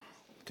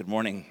Good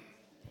morning.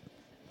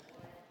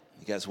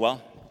 You guys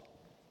well?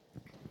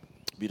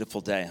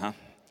 Beautiful day, huh?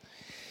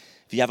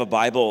 If you have a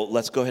Bible,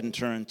 let's go ahead and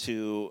turn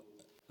to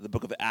the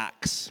book of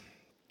Acts,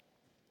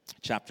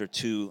 chapter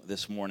 2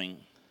 this morning.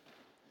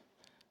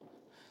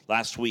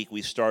 Last week,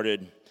 we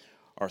started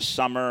our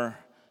summer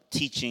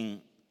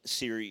teaching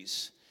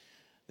series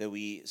that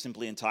we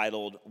simply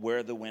entitled,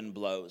 Where the Wind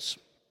Blows,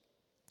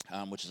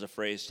 which is a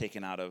phrase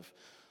taken out of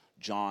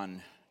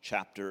John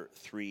chapter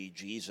 3.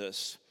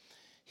 Jesus,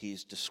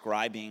 he's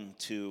describing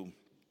to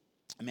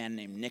a man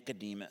named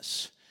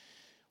Nicodemus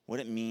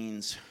what it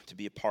means to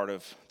be a part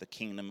of the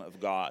kingdom of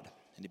God.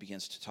 And he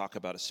begins to talk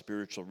about a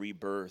spiritual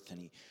rebirth, and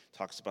he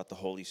talks about the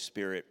Holy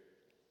Spirit.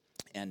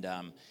 And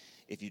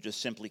if you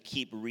just simply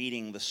keep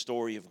reading the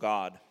story of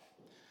God,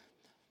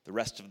 the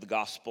rest of the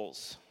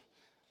Gospels,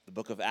 the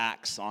book of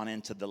Acts, on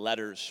into the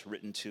letters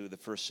written to the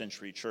first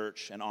century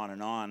church, and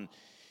on,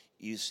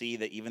 you see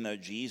that even though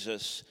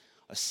Jesus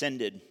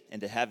ascended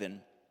into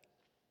heaven,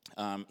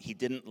 he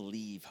didn't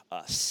leave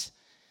us.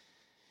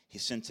 He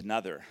sent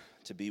another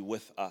to be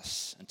with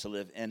us and to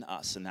live in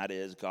us, and that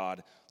is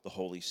God, the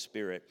Holy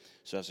Spirit.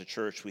 So as a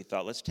church, we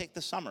thought, let's take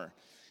the summer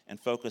and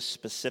focus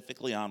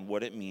specifically on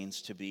what it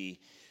means to be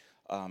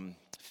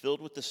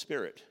filled with the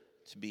Spirit,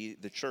 to be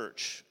the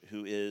church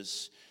who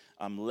is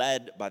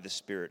led by the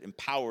Spirit,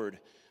 empowered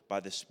by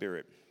the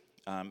Spirit,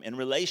 in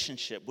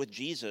relationship with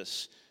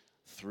Jesus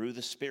through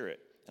the Spirit,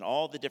 and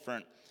all the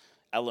different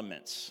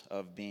elements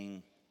of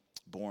being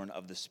born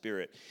of the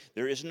Spirit.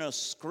 There is no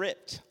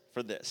script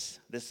for this.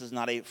 This is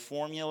not a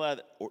formula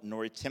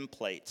nor a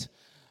template,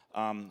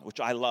 which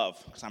I love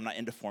because I'm not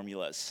into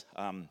formulas.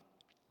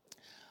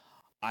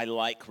 I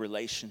like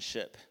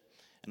relationship.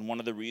 And one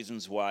of the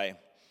reasons why,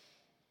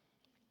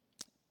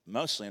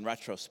 mostly in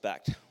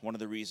retrospect, one of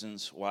the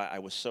reasons why I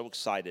was so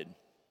excited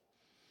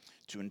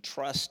to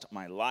entrust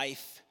my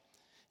life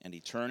and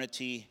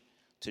eternity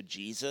to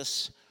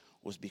Jesus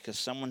was because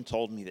someone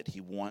told me that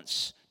he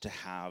wants to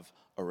have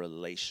a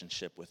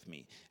relationship with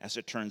me. As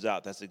it turns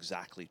out, that's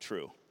exactly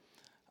true.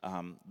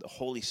 The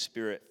Holy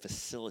Spirit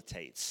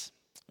facilitates.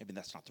 Maybe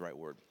that's not the right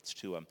word. It's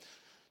too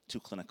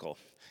clinical.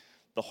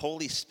 The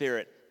Holy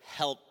Spirit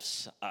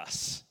helps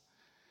us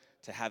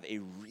to have a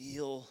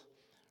real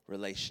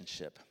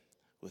relationship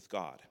with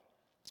God,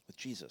 with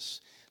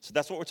Jesus. So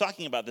that's what we're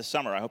talking about this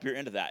summer. I hope you're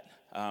into that,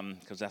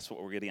 because that's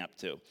what we're getting up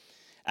to.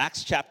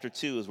 Acts chapter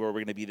 2 is where we're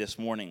going to be this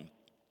morning.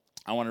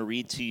 I want to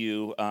read to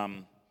you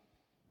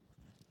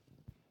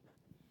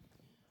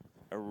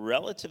a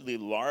relatively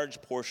large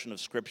portion of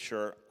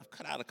Scripture. I've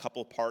cut out a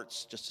couple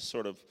parts just to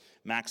sort of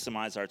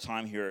maximize our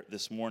time here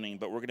this morning,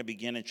 but we're going to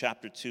begin in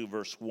chapter 2,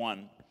 verse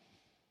 1.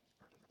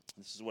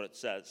 This is what it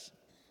says.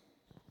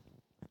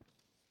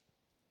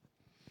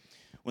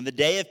 When the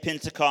day of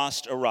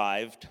Pentecost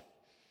arrived,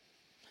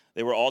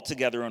 they were all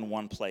together in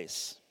one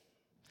place.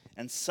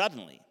 And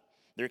suddenly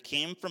there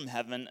came from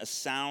heaven a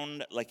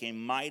sound like a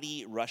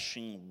mighty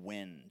rushing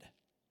wind,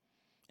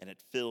 and it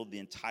filled the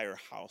entire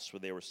house where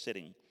they were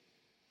sitting.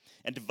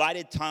 And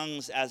divided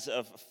tongues as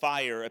of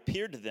fire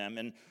appeared to them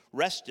and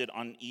rested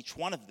on each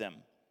one of them.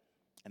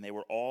 And they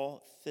were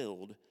all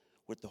filled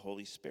with the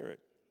Holy Spirit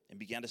and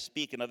began to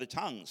speak in other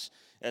tongues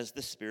as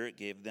the Spirit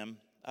gave them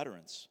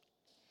utterance.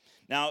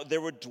 Now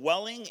there were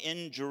dwelling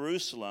in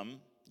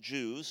Jerusalem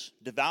Jews,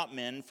 devout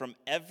men from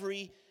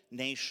every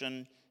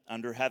nation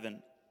under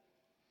heaven.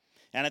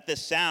 And at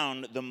this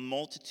sound, the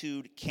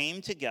multitude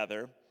came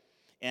together,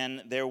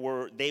 and they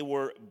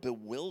were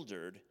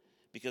bewildered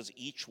because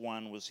each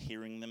one was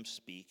hearing them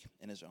speak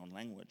in his own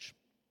language.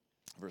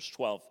 Verse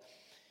 12.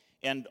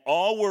 And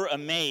all were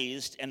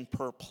amazed and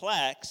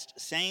perplexed,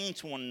 saying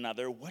to one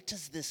another, "What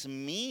does this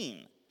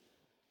mean?"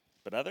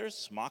 But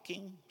others,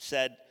 mocking,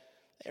 said,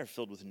 "They are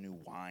filled with new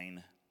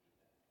wine."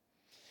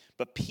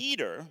 But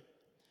Peter,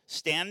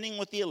 standing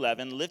with the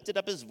 11, lifted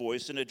up his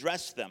voice and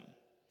addressed them.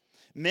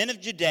 "Men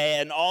of Judea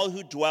and all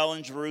who dwell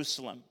in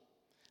Jerusalem,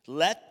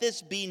 let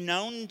this be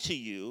known to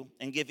you,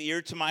 and give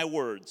ear to my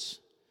words.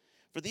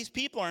 For these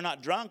people are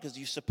not drunk as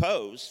you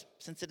suppose,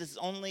 since it is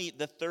only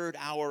the third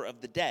hour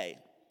of the day."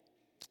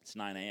 It's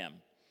 9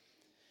 a.m.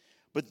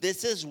 "But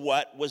this is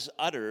what was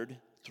uttered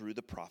through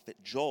the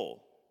prophet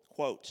Joel.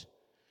 Quote,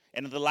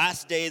 and in the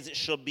last days it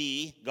shall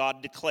be,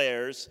 God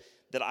declares,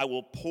 that I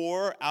will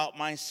pour out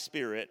my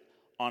Spirit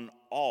on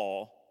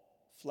all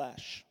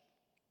flesh."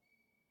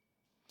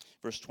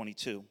 Verse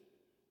 22.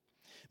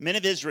 "Men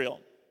of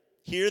Israel,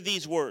 hear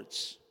these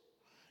words.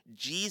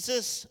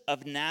 Jesus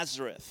of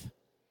Nazareth,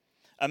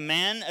 a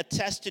man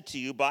attested to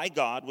you by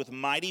God with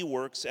mighty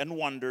works and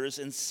wonders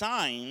and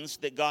signs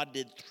that God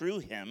did through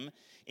him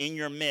in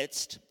your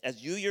midst,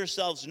 as you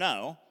yourselves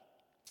know,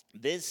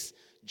 this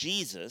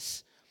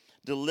Jesus,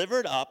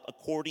 delivered up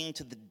according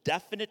to the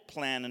definite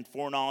plan and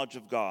foreknowledge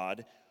of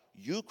God,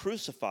 you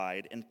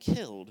crucified and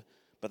killed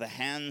by the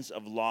hands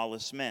of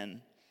lawless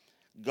men.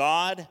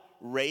 God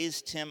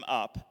raised him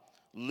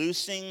up,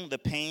 loosing the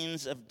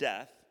pains of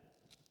death,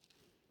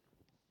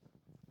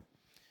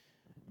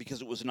 because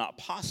it was not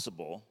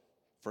possible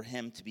for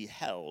him to be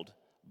held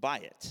by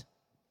it.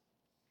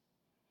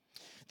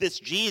 This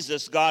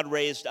Jesus God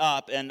raised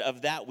up, and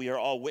of that we are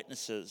all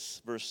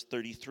witnesses. Verse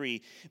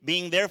 33,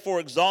 being therefore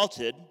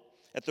exalted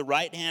at the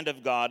right hand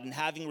of God, and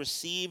having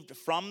received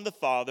from the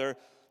Father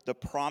the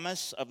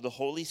promise of the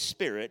Holy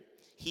Spirit,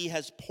 he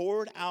has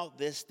poured out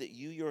this that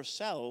you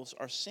yourselves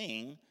are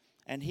seeing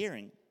and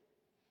hearing.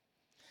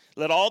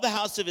 Let all the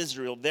house of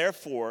Israel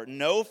therefore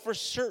know for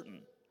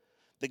certain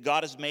that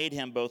God has made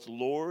him both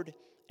Lord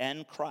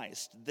and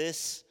Christ,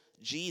 this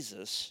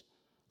Jesus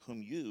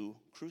whom you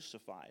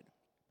crucified.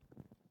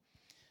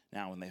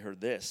 Now when they heard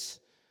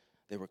this,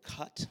 they were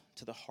cut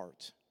to the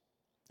heart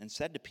and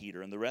said to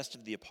Peter and the rest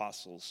of the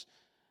apostles,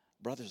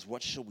 brothers,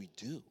 what shall we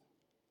do?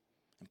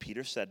 And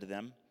Peter said to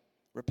them,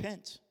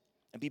 repent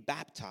and be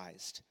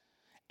baptized,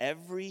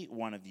 every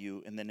one of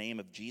you, in the name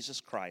of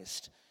Jesus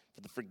Christ, for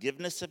the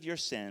forgiveness of your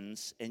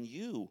sins, and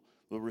you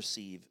will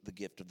receive the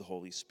gift of the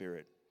Holy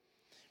Spirit.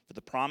 For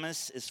the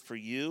promise is for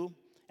you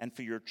and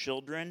for your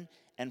children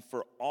and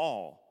for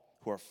all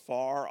who are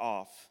far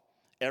off,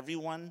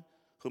 everyone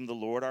whom the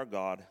Lord our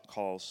God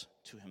calls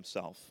to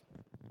himself.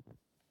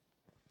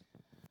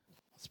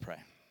 Let's pray.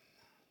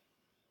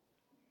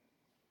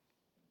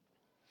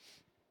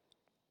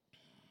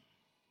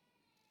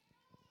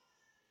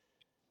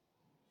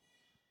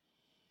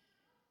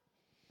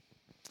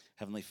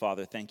 Heavenly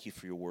Father, thank you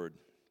for your word.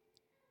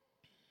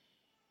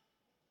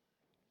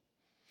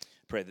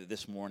 Pray that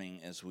this morning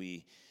as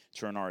we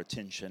turn our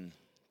attention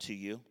to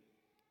you,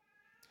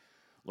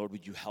 Lord,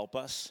 would you help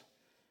us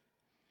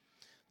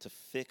to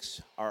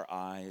fix our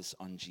eyes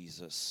on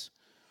Jesus?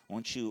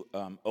 Won't you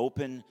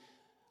open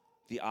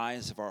the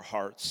eyes of our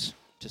hearts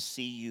to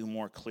see you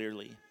more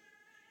clearly?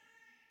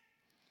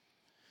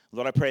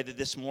 Lord, I pray that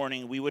this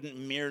morning we wouldn't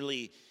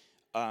merely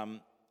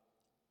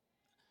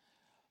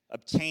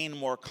obtain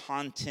more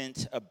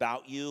content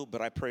about you,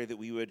 but I pray that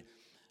we would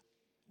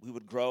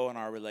grow in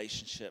our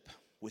relationship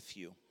with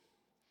you,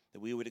 that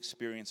we would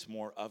experience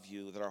more of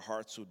you, that our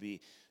hearts would be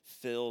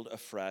filled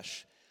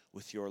afresh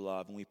with your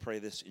love. And we pray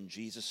this in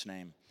Jesus'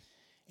 name.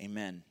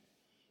 Amen.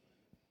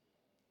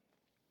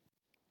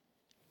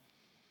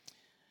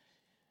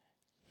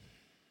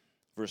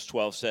 Verse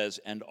 12 says,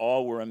 and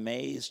all were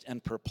amazed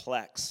and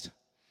perplexed,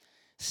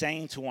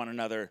 saying to one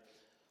another,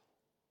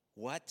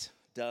 what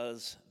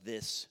does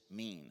this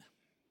mean?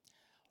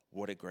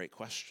 What a great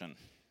question.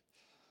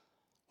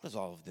 What does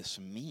all of this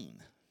mean?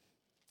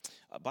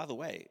 By the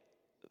way,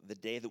 the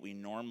day that we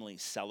normally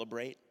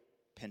celebrate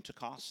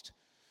Pentecost,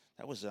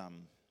 that was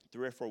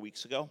 3 or 4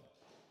 weeks ago.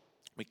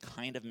 We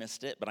kind of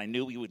missed it, but I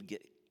knew we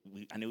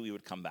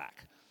would come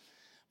back.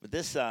 But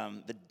this,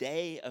 the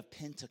day of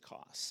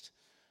Pentecost,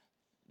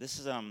 this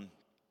is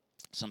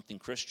something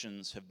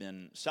Christians have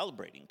been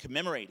celebrating,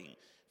 commemorating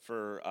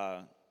for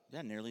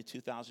nearly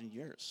 2,000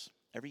 years.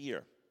 Every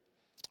year,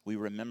 we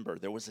remember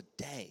there was a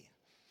day,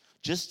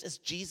 just as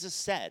Jesus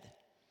said,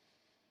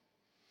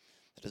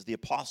 that as the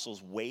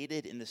apostles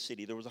waited in the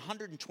city, there was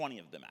 120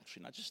 of them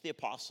actually, not just the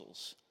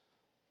apostles,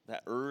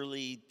 that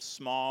early,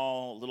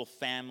 small, little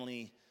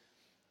family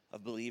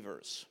of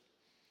believers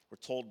were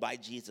told by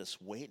Jesus,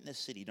 wait in the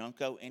city, don't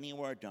go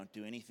anywhere, don't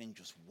do anything,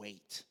 just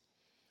wait.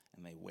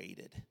 And they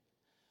waited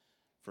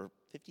for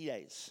 50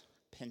 days,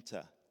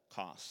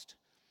 Pentecost.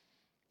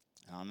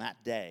 And on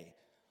that day,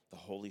 the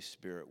Holy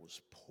Spirit was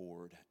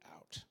poured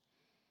out.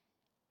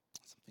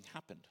 Something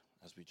happened,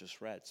 as we just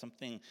read.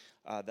 Something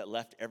that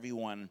left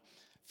everyone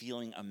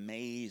feeling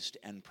amazed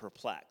and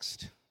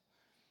perplexed.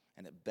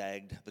 And it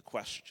begged the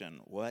question,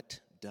 what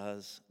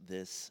does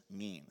this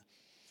mean?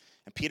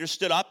 And Peter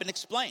stood up and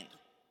explained.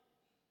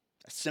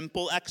 A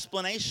simple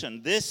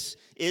explanation. This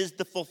is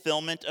the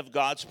fulfillment of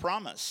God's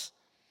promise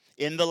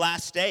in the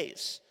last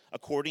days,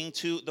 according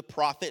to the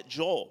prophet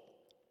Joel.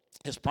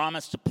 His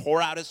promise to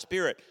pour out his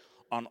Spirit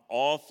on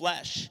all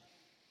flesh.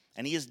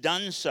 And he has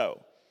done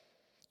so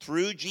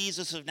through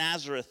Jesus of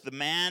Nazareth, the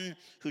man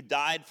who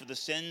died for the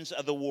sins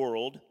of the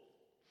world.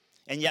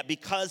 And yet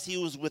because he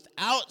was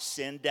without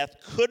sin, death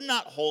could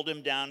not hold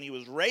him down. He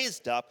was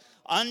raised up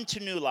unto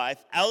new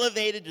life,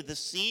 elevated to the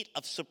seat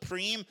of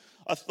supreme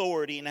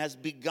authority, and has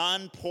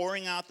begun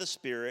pouring out the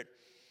Spirit,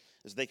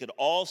 as they could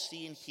all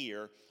see and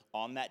hear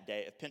on that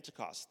day of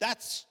Pentecost.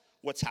 That's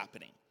what's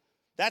happening.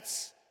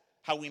 That's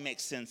how we make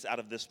sense out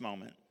of this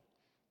moment.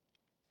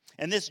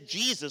 And this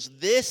Jesus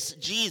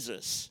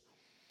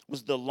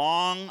was the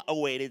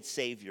long-awaited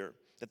Savior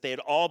that they had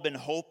all been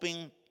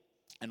hoping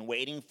and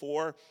waiting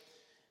for.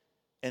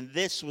 And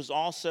this was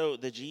also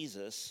the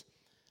Jesus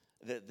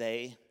that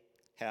they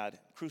had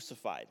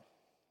crucified.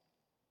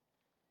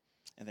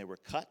 And they were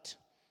cut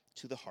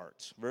to the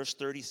heart. Verse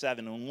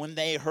 37, and when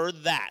they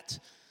heard that,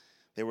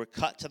 they were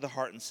cut to the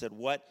heart and said,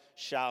 what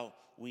shall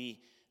we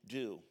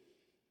do?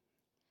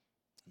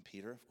 And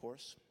Peter, of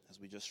course, as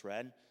we just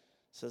read,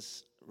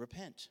 says,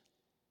 repent.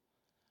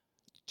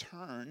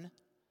 Turn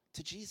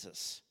to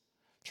Jesus.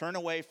 Turn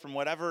away from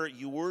whatever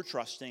you were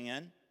trusting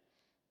in.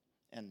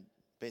 And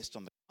based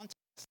on the context,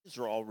 these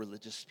are all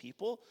religious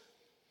people.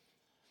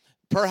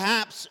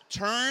 Perhaps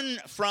turn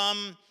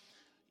from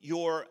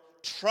your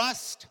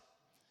trust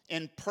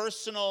in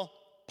personal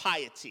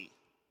piety.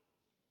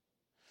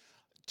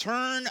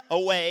 Turn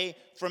away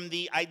from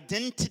the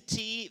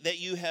identity that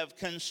you have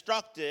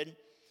constructed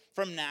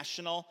from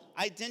national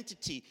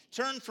identity.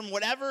 Turn from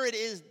whatever it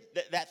is,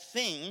 that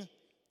thing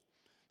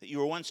that you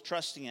were once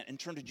trusting in, and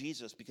turn to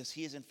Jesus, because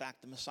he is in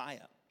fact the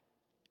Messiah.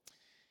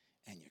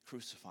 And you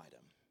crucified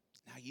him.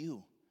 Now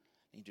you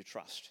need to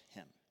trust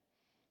him.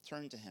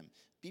 Turn to him.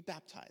 Be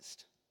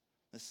baptized.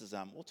 This is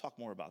we'll talk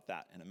more about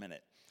that in a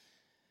minute.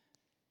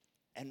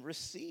 And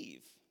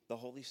receive the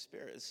Holy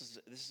Spirit. This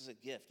is a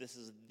gift. This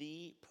is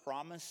the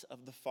promise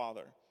of the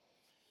Father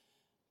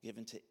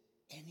given to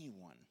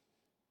anyone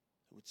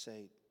who would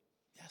say,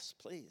 yes,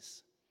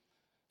 please,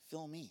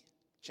 fill me,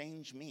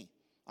 change me.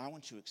 I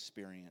want to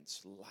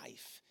experience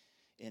life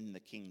in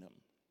the kingdom.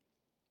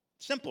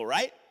 Simple,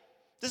 right?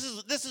 This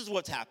is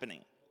what's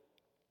happening.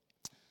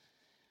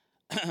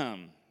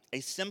 A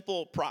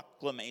simple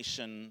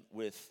proclamation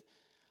with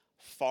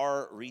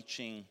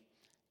far-reaching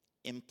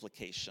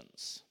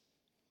implications.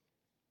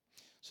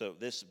 So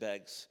this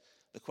begs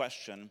the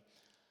question,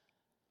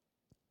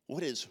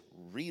 what is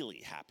really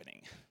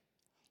happening?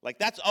 Like,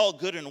 that's all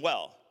good and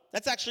well.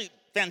 That's actually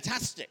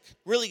fantastic,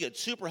 really good,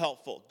 super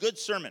helpful, good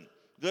sermon,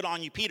 good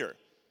on you, Peter.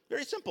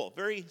 Very simple,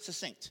 very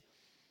succinct.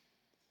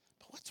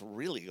 But what's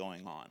really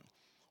going on?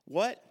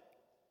 What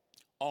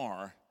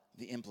are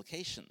the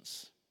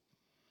implications?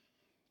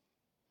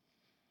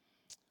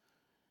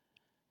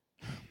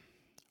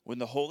 When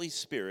the Holy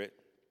Spirit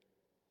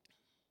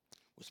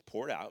was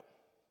poured out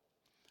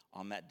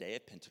on that day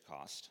of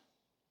Pentecost,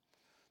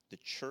 the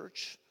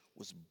church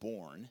was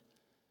born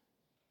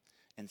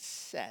and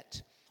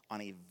set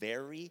on a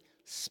very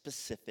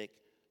specific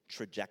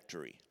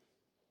trajectory.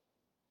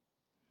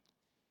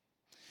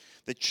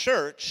 The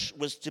church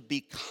was to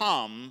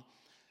become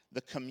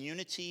the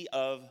community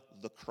of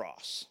the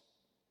cross.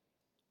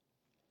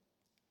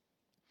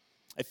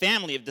 A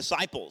family of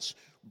disciples,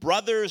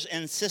 brothers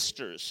and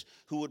sisters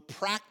who would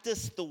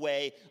practice the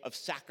way of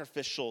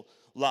sacrificial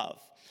love.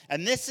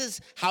 And this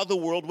is how the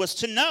world was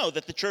to know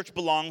that the church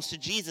belongs to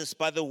Jesus,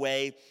 by the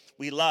way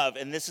we love.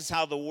 And this is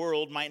how the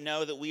world might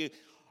know that we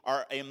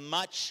are a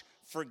much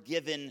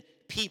forgiven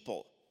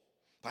people,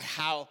 by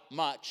how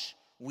much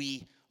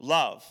we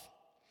love.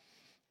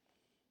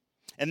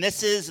 And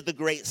this is the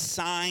great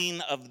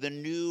sign of the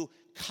new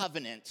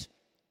covenant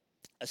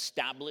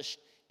established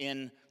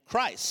in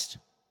Christ.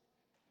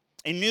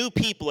 A new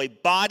people, a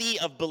body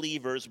of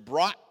believers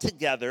brought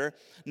together,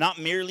 not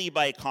merely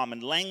by a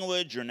common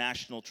language or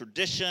national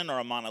tradition or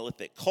a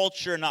monolithic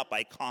culture, not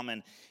by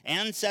common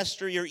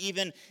ancestry or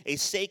even a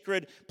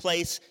sacred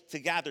place to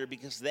gather,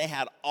 because they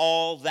had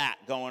all that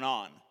going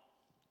on.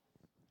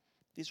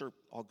 These are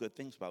all good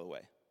things, by the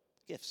way,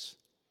 gifts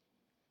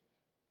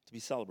to be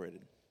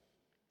celebrated.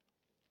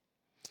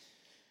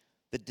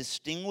 The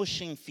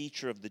distinguishing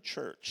feature of the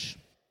church,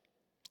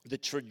 the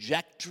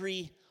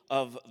trajectory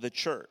of the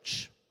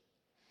church,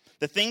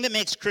 the thing that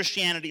makes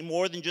Christianity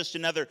more than just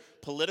another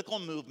political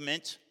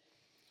movement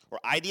or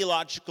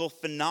ideological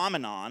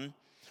phenomenon,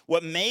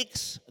 what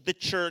makes the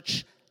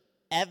church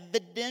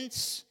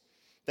evidence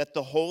that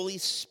the Holy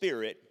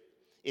Spirit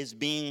is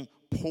being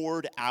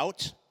poured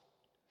out,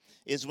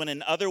 is when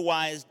an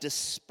otherwise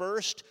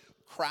dispersed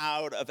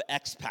crowd of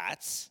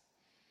expats,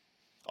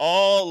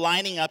 all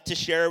lining up to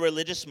share a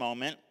religious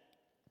moment,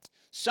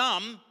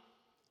 some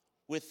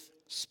with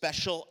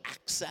special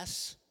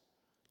access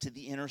to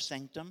the inner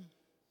sanctum,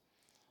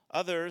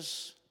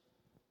 others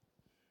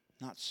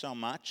not so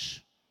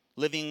much,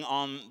 living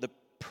on the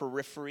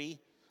periphery,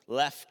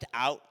 left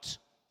out.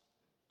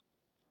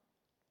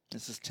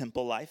 This is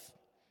temple life.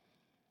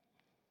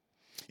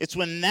 It's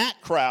when that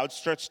crowd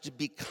starts to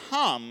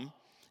become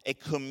a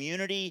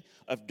community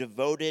of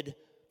devoted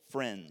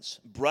friends,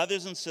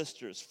 brothers and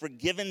sisters,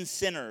 forgiven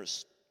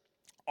sinners,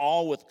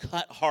 all with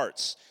cut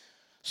hearts,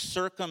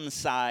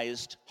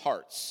 circumcised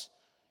hearts,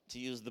 to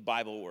use the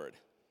Bible word,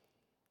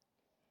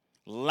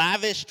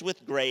 lavished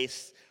with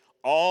grace,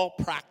 all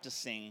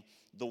practicing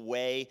the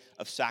way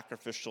of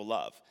sacrificial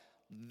love.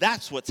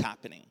 That's what's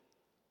happening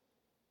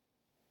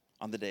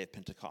on the day of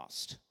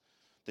Pentecost.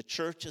 The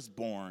church is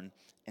born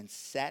and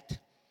set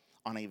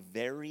on a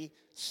very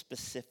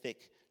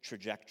specific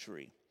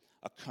trajectory.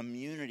 A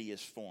community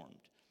is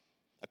formed.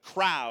 A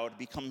crowd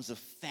becomes a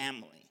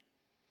family,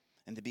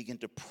 and they begin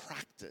to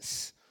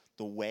practice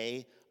the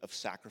way of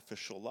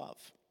sacrificial love.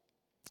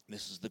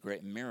 This is the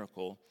great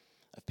miracle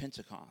of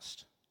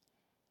Pentecost.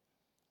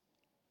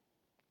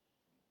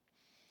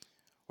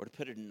 Or to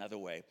put it another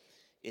way,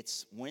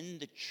 it's when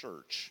the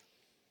church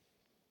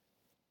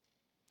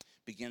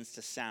begins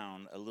to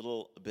sound a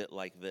little bit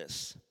like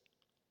this.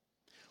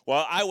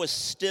 While I was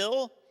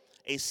still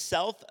a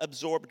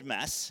self-absorbed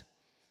mess,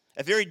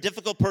 a very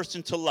difficult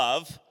person to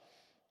love,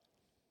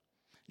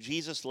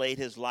 Jesus laid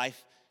his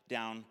life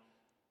down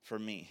for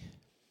me.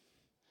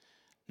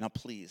 Now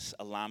please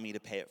allow me to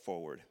pay it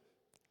forward.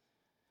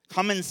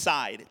 Come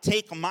inside,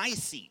 take my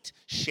seat,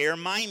 share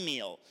my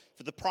meal,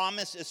 for the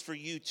promise is for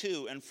you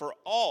too, and for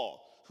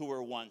all who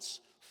were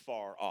once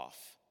far off.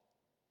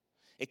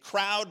 A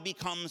crowd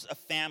becomes a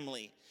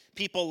family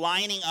People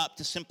lining up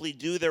to simply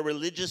do their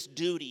religious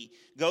duty,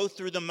 go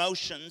through the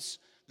motions,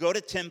 go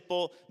to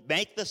temple,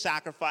 make the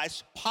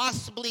sacrifice,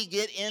 possibly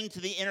get into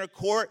the inner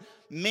court.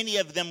 Many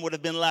of them would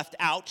have been left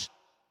out.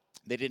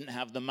 They didn't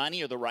have the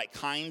money or the right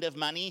kind of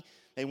money.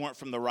 They weren't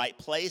from the right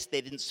place.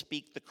 They didn't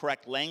speak the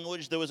correct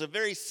language. There was a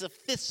very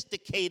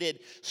sophisticated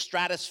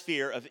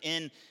stratosphere of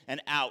in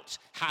and out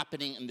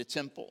happening in the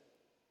temple.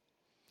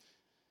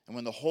 And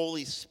when the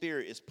Holy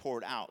Spirit is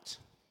poured out,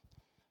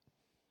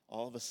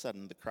 all of a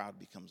sudden the crowd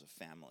becomes a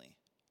family.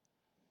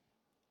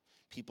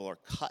 People are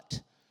cut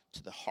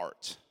to the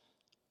heart.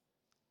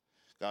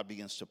 God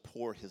begins to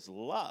pour his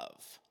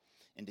love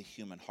into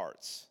human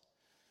hearts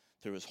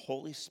through his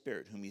Holy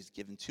Spirit, whom he's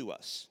given to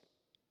us.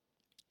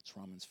 It's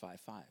Romans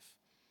 5:5.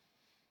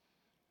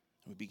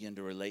 We begin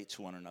to relate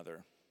to one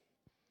another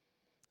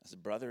as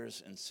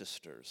brothers and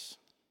sisters,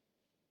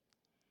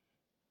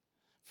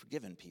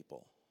 forgiven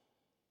people,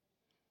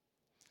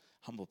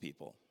 humble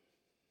people,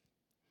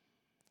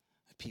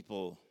 a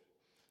people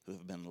who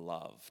have been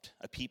loved,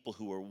 a people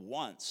who were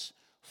once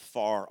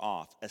far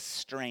off,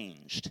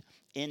 estranged,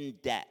 in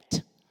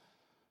debt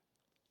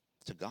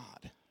to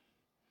God,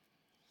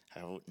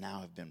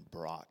 now have been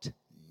brought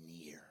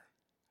near.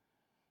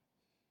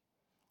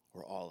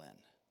 We're all in.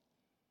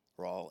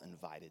 We're all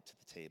invited to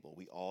the table.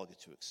 We all get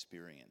to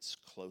experience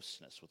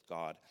closeness with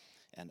God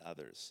and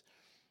others.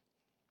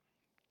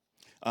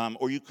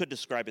 Or you could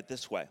describe it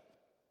this way.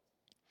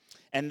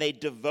 And they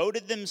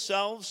devoted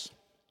themselves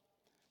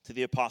to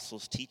the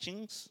apostles'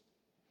 teachings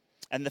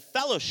and the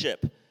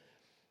fellowship,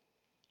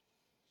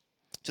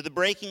 to the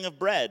breaking of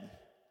bread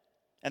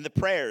and the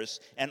prayers,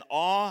 and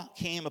awe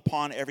came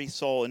upon every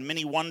soul, and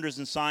many wonders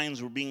and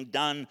signs were being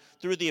done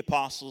through the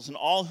apostles, and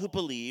all who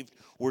believed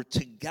were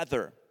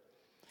together.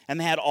 And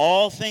they had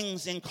all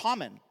things in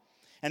common,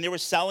 and they were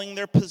selling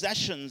their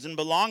possessions and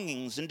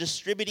belongings and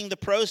distributing the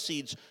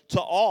proceeds to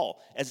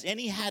all, as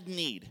any had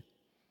need.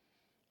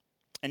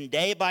 And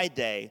day by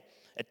day,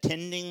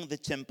 attending the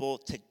temple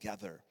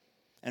together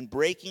and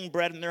breaking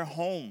bread in their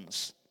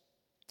homes,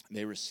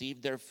 they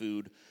received their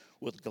food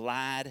with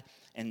glad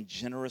and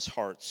generous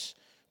hearts,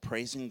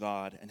 praising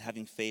God and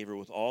having favor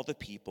with all the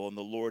people. And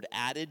the Lord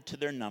added to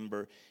their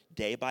number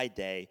day by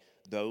day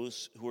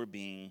those who were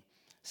being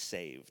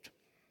saved.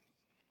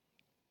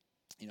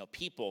 You know,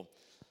 people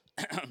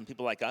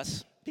like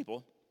us,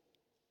 people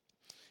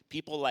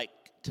like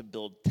to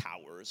build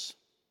towers,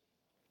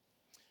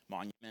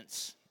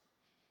 monuments,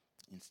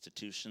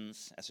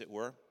 institutions, as it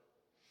were.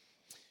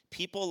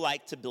 People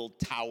like to build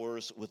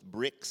towers with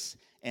bricks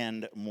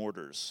and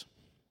mortar,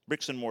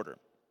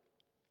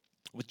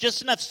 with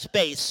just enough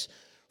space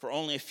for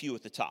only a few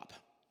at the top.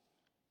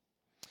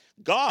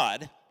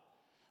 God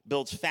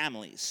builds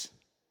families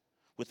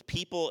with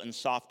people and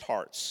soft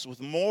hearts, with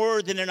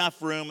more than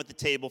enough room at the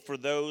table for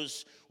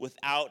those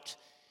without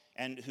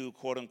and who,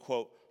 quote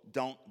unquote,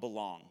 don't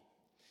belong.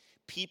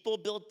 People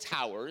build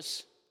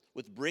towers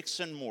with bricks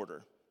and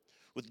mortar,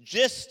 with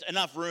just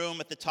enough room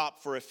at the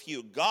top for a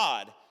few.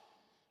 God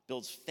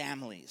builds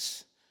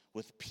families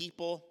with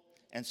people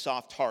and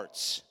soft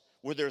hearts,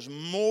 where there's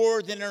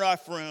more than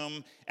enough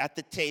room at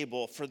the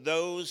table for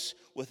those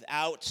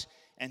without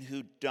and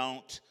who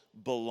don't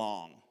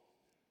belong.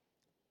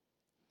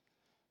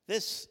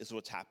 This is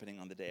what's happening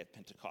on the day of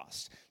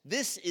Pentecost.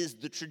 This is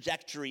the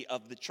trajectory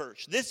of the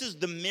church. This is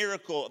the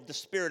miracle of the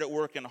Spirit at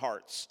work in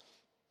hearts.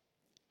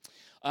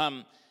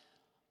 You've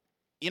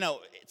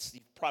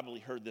probably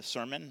heard this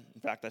sermon.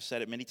 In fact, I've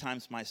said it many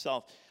times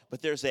myself.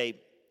 But there's a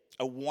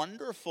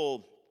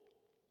wonderful,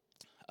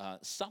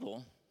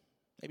 subtle,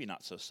 maybe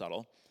not so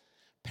subtle,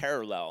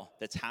 parallel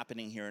that's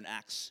happening here in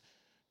Acts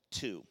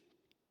 2.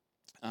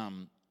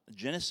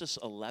 Genesis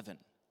 11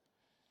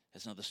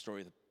 is another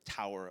story of the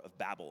Tower of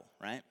Babel,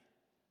 right?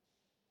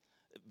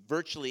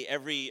 Virtually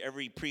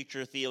every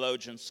preacher,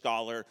 theologian,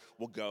 scholar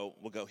will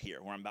go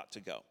here, where I'm about to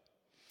go.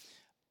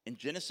 In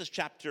Genesis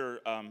chapter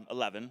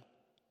 11,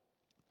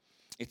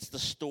 it's the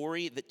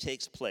story that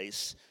takes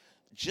place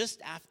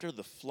just after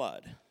the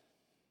flood,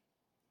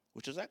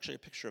 which is actually a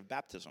picture of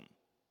baptism.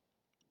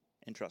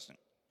 Interesting.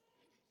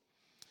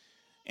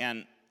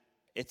 And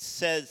it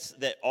says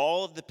that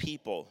all of the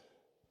people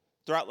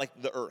throughout,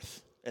 like the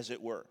earth, as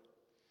it were,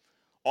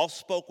 all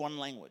spoke one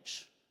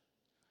language.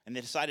 And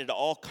they decided to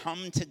all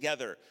come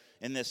together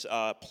in this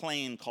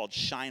plain called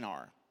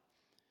Shinar.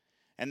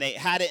 And they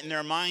had it in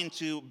their mind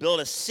to build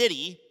a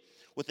city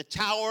with a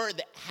tower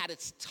that had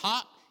its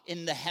top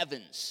in the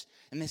heavens.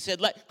 And they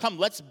said,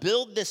 let's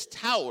build this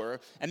tower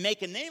and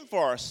make a name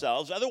for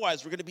ourselves.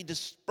 Otherwise, we're going to be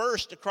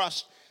dispersed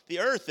across the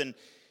earth, and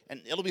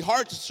it'll be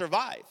hard to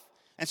survive.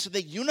 And so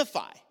they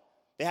unify.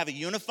 They have a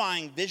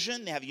unifying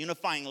vision, they have a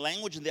unifying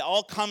language, and they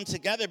all come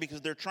together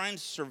because they're trying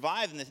to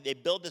survive, and they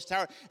build this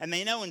tower. And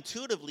they know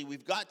intuitively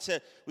we've got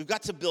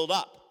to build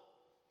up.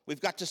 We've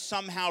got to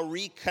somehow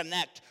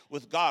reconnect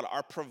with God,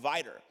 our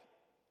provider.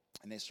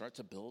 And they start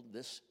to build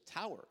this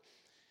tower.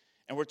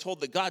 And we're told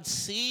that God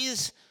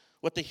sees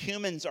what the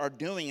humans are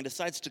doing and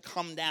decides to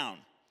come down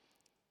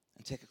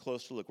and take a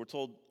closer look. We're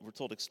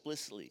told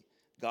explicitly,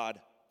 God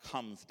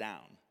comes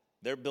down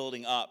They're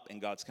building up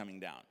and God's coming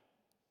down.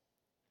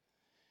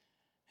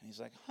 And he's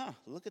like,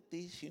 look at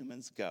these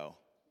humans go.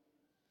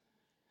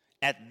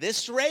 At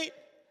this rate,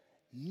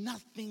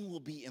 nothing will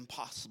be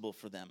impossible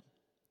for them.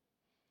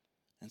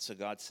 And so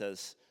God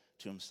says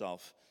to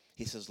himself,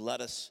 he says,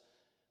 let us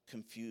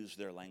confuse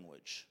their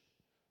language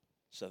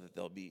so that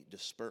they'll be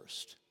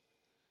dispersed.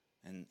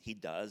 And he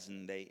does,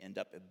 and they end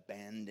up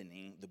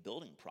abandoning the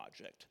building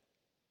project.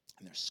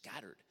 And they're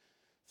scattered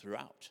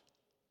throughout.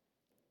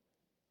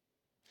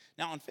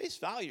 Now, on face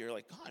value, you're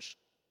like, gosh,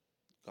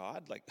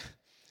 God,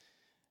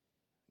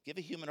 give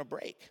a human a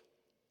break.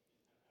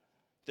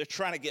 They're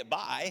trying to get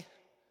by.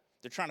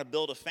 They're trying to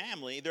build a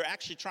family. They're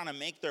actually trying to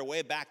make their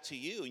way back to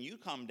you. And you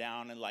come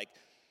down and like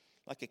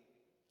a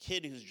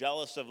kid who's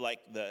jealous of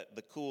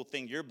the cool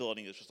thing you're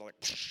building is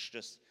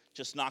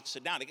just knocks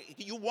it down.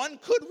 One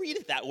could read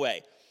it that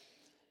way.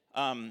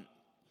 The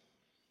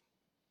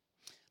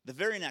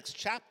very next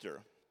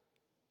chapter,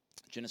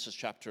 Genesis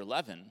chapter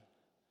 11,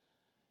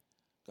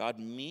 God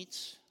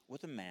meets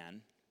with a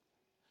man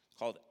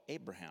called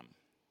Abraham.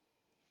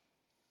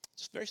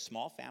 It's a very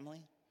small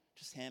family,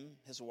 just him,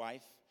 his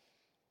wife,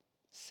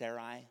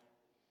 Sarai.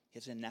 He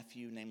has a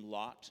nephew named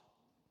Lot.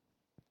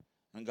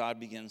 And God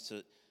begins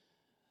to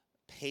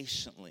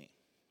patiently,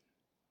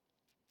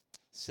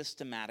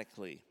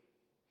 systematically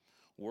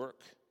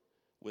work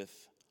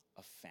with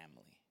a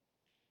family.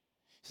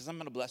 He says, I'm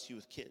going to bless you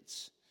with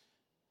kids.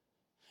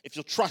 If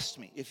you'll trust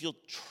me,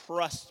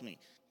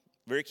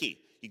 very key,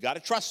 you got to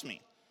trust me.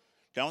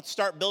 Don't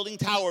start building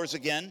towers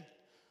again.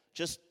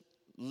 Just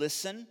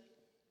listen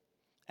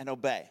and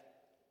obey.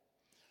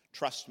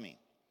 Trust me.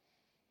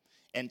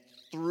 And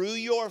through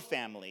your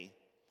family,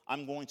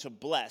 I'm going to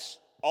bless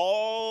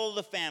all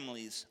the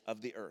families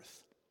of the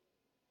earth.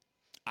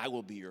 I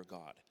will be your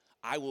God.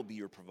 I will be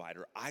your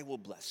provider. I will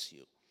bless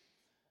you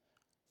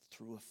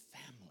through a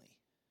family.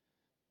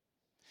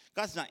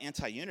 God's not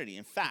anti-unity.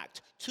 In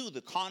fact, to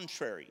the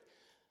contrary,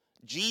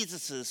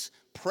 Jesus'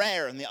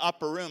 prayer in the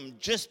upper room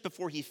just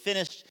before he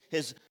finished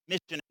his mission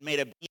and made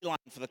a beeline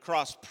for the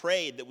cross,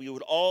 prayed that we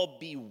would all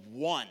be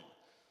one.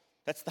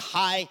 That's the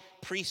high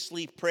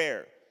priestly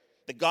prayer.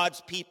 That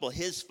God's people,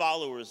 his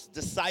followers,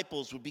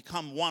 disciples would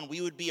become one.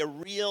 We would be a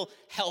real,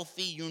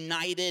 healthy,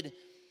 united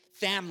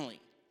family.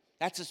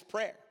 That's his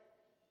prayer.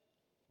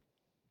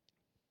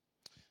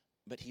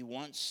 But he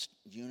wants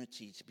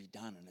unity to be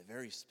done in a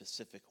very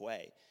specific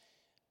way.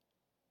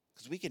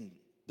 Because we can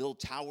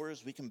build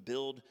towers, we can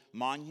build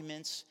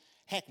monuments.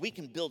 Heck, we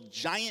can build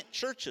giant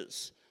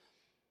churches.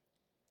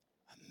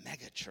 A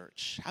mega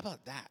church. How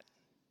about that?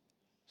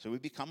 So we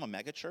become a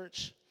mega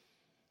church?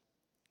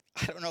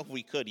 I don't know if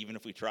we could, even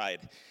if we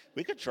tried.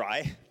 We could try.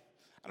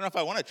 I don't know if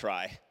I want to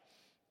try.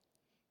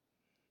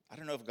 I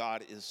don't know if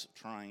God is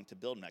trying to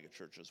build mega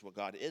churches. What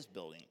God is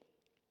building.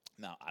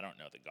 Now, I don't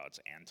know that God's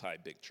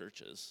anti-big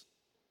churches.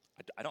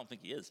 I don't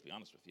think he is, to be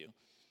honest with you.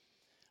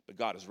 But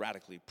God is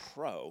radically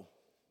pro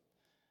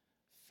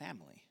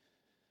family,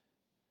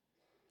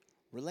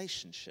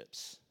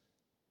 relationships.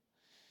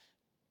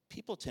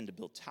 People tend to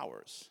build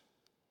towers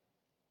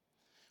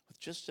with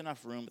just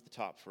enough room at the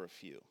top for a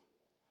few.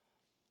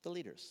 The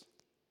leaders,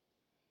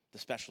 the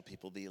special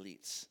people, the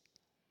elites,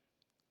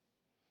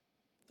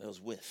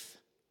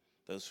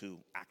 those who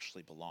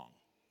actually belong.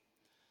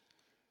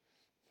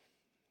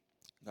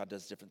 God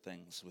does different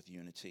things with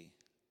unity.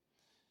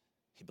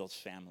 He builds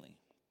family.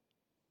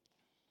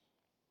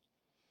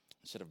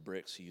 Instead of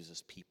bricks, he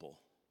uses people.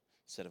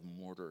 Instead of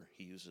mortar,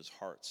 he uses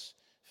hearts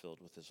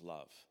filled with his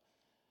love.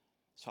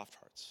 Soft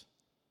hearts.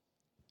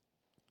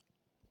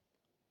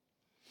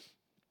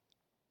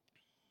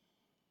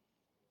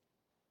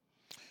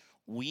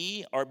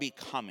 We are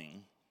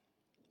becoming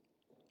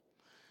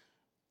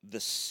the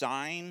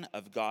sign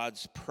of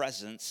God's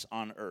presence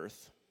on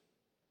earth.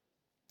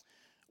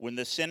 When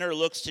the sinner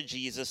looks to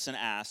Jesus and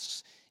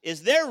asks,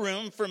 is there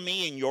room for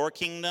me in your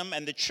kingdom?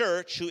 And the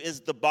church, who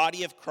is the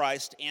body of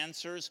Christ,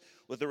 answers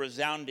with a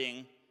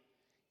resounding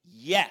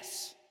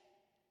yes.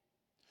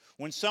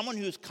 When someone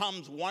who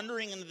comes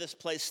wandering into this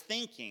place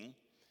thinking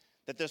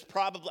that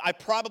I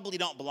probably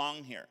don't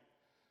belong here.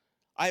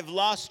 I've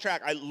lost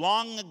track. I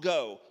long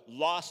ago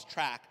lost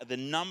track of the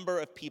number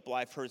of people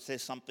I've heard say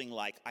something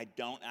like, I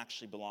don't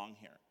actually belong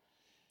here.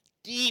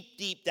 Deep,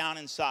 deep down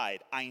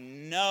inside, I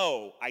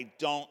know I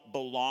don't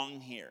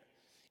belong here.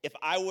 If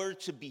I were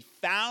to be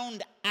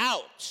found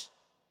out,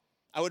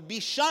 I would be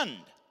shunned.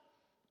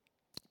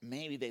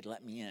 Maybe they'd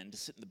let me in to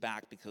sit in the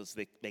back because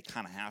they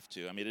kind of have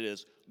to. I mean, it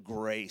is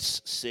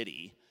Grace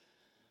City.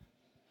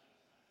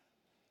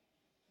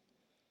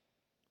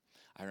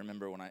 I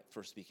remember when I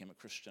first became a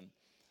Christian,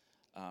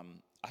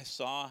 I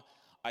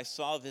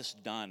saw this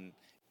done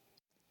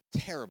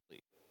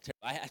terribly.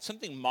 I had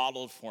something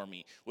modeled for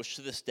me, which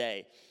to this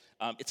day,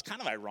 it's kind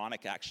of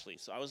ironic actually.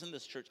 So I was in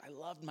this church. I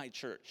loved my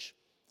church.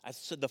 I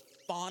said the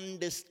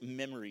fondest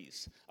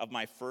memories of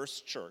my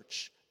first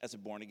church as a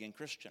born-again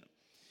Christian.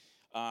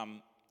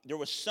 There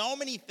were so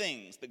many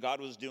things that God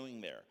was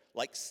doing there,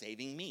 like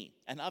saving me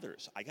and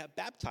others. I got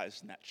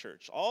baptized in that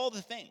church, all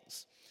the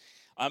things.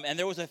 And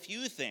there was a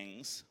few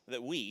things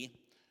that we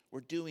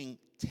were doing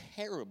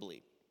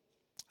terribly.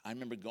 I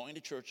remember going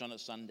to church on a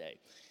Sunday,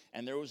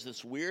 and there was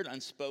this weird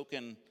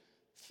unspoken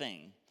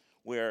thing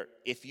where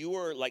if you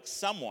were like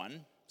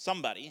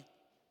somebody,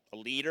 a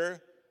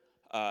leader,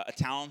 a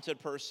talented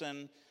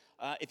person,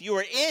 if you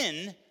were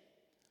in,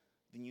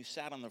 then you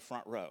sat on the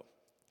front row.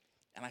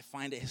 And I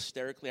find it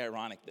hysterically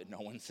ironic that no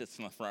one sits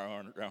in the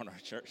front row in our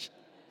church.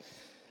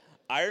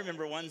 I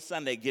remember one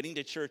Sunday getting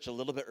to church a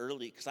little bit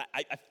early because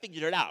I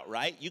figured it out,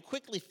 right? You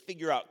quickly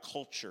figure out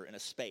culture in a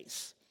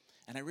space.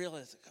 And I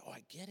realized, oh,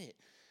 I get it.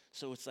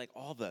 So it's like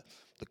all the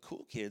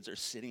cool kids are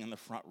sitting in the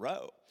front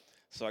row.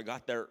 So I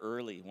got there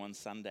early one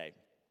Sunday,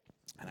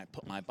 and I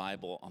put my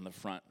Bible on the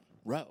front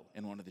row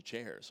in one of the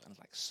chairs. And I was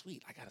like,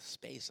 sweet, I got a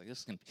space. I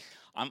guess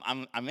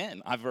I'm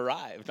in. I've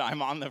arrived.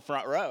 I'm on the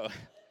front row.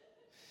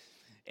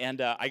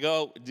 And I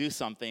go do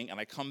something, and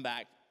I come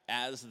back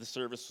as the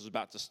service was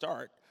about to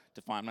start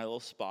to find my little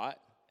spot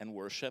and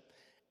worship,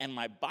 and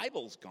my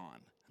Bible's gone.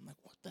 I'm like,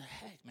 what the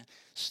heck, man?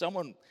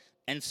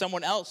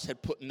 Someone else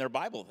had put in their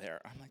Bible there.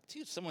 I'm like,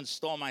 dude, someone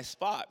stole my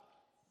spot.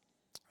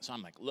 So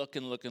I'm like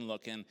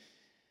looking.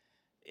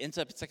 Ends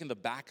up, it's like in the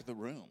back of the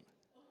room.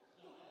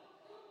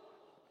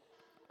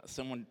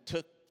 Someone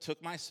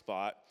took my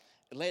spot.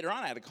 Later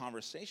on, I had a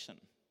conversation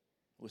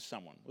with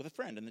a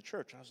friend in the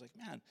church. I was like,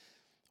 man,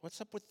 what's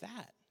up with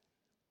that?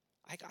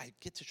 I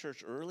get to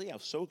church early. I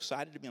was so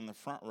excited to be on the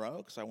front row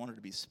because I wanted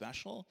to be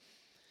special.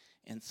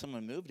 And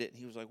someone moved it, and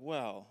he was like,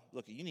 well,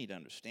 look, you need to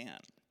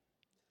understand.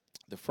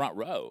 The front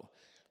row,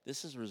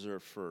 this is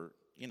reserved for,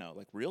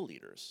 like real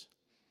leaders.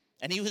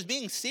 And he was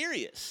being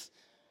serious.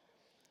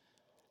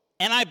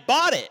 And I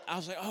bought it. I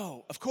was like,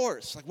 oh, of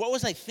course. Like, what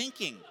was I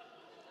thinking?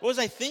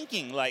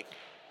 Like,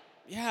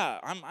 yeah,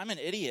 I'm an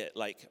idiot.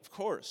 Like, of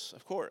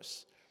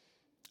course.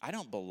 I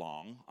don't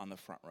belong on the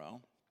front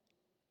row.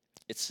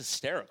 It's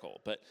hysterical,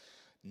 but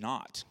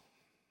not.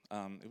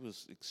 It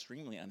was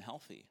extremely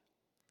unhealthy.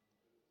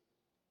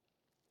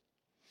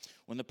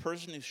 When the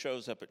person who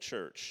shows up at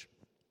church,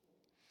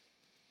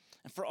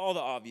 and for all the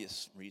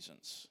obvious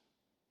reasons,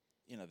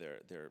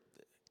 they're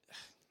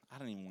I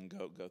don't even want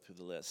to go through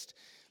the list.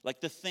 Like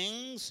the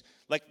things,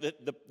 like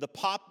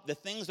the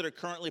things that are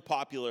currently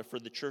popular for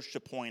the church to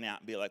point out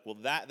and be like, well,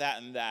 that,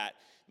 and that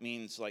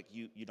means like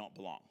you don't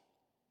belong.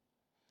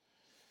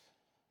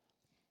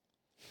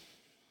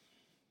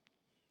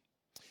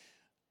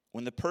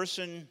 When the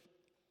person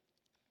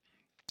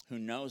who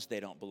knows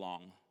they don't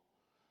belong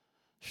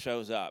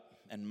shows up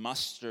and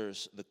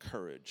musters the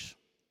courage,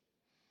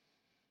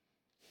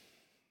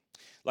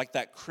 like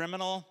that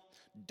criminal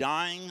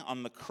dying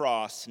on the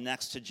cross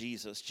next to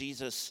Jesus.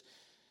 Jesus,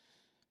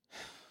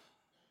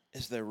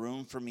 is there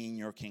room for me in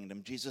your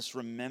kingdom? Jesus,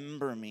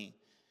 remember me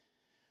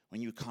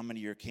when you come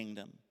into your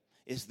kingdom.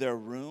 Is there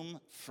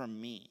room for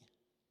me?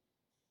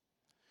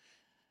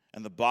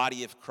 And the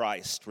body of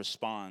Christ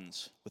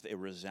responds with a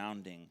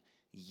resounding,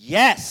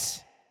 yes,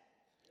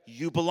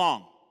 you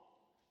belong.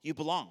 You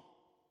belong.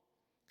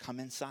 Come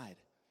inside.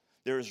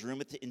 There is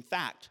room in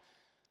fact,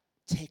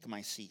 take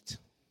my seat.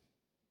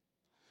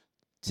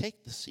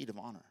 Take the seat of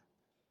honor.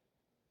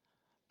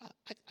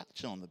 I'll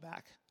chill in the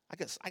back. I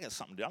got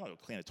something to do. I'm gonna go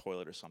clean a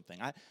toilet or something.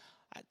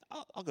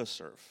 I'll go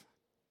serve.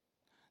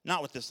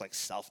 Not with this like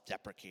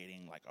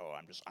self-deprecating, like, oh,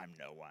 I'm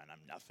no one,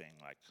 I'm nothing.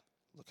 Like,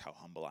 look how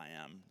humble I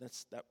am.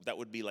 That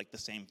would be like the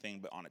same thing,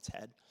 but on its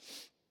head.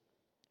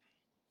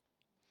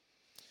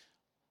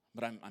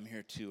 But I'm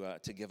here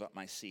to give up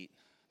my seat,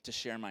 to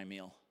share my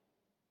meal,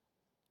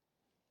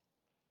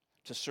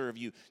 to serve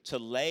you, to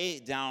lay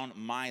down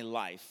my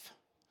life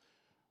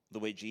the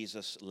way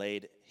Jesus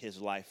laid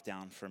his life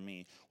down for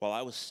me while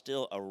I was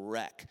still a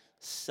wreck,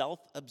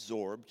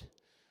 self-absorbed,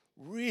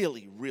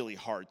 really, really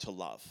hard to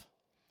love.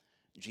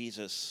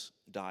 Jesus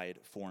died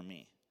for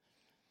me.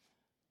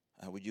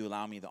 Would you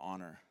allow me the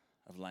honor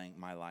of laying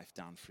my life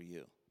down for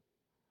you?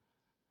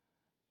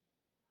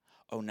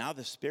 Oh, now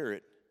the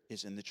Spirit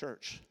is in the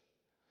church.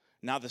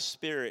 Now the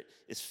Spirit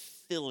is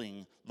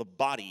filling the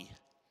body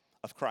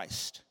of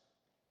Christ.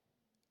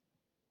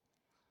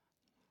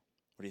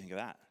 What do you think of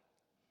that?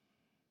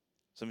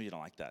 Some of you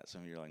don't like that.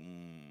 Some of you are like,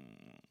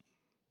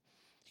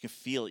 You can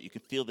feel it. You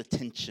can feel the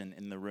tension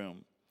in the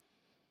room.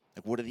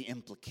 Like, what are the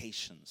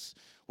implications?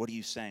 What are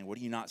you saying? What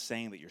are you not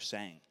saying that you're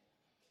saying?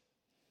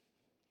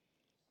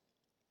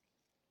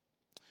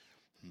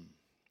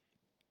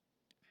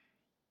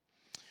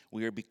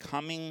 We are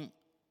becoming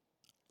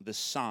the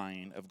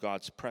sign of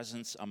God's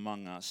presence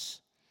among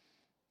us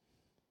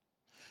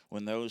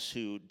when those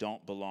who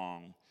don't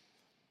belong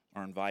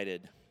are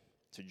invited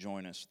to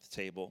join us at the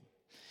table.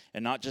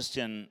 And not just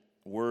in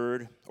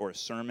word or a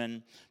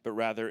sermon, but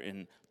rather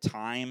in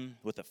time,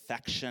 with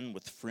affection,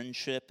 with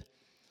friendship,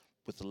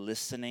 with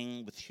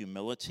listening, with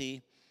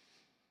humility.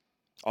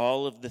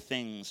 All of the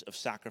things of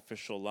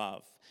sacrificial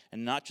love.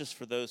 And not just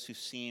for those who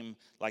seem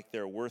like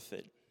they're worth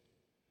it,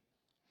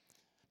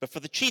 but for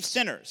the chief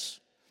sinners,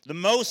 the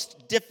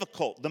most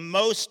difficult, the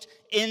most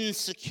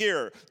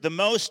insecure, the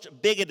most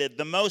bigoted,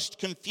 the most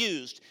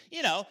confused.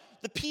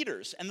 The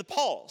Peters and the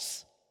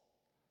Pauls.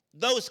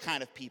 Those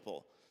kind of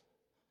people.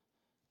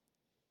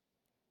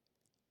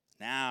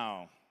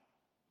 Now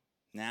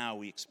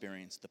we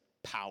experience the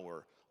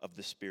power of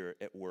the Spirit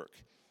at work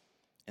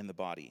in the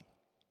body.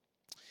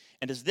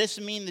 And does this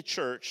mean the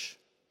church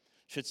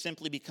should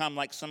simply become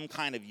like some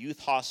kind of youth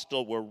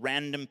hostel where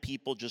random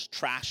people just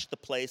trash the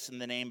place in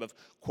the name of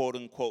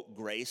quote-unquote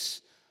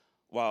grace,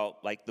 while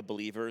like the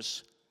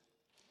believers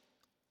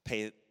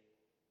pay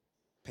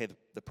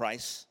the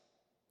price,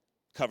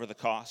 cover the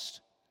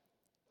cost?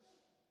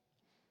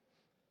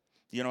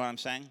 You know what I'm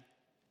saying?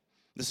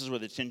 This is where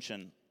the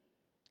tension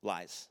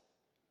lies,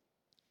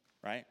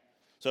 right?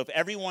 So if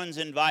everyone's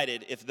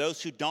invited, if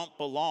those who don't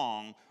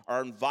belong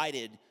are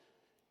invited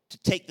to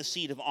take the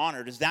seat of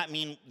honor, does that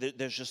mean that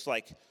there's just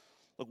like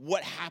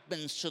what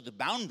happens to the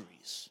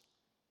boundaries?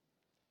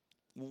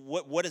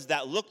 What does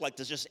that look like?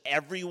 Does just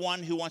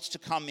everyone who wants to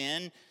come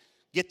in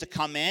get to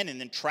come in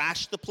and then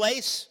trash the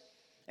place?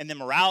 And then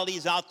morality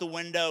is out the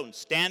window, and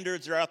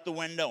standards are out the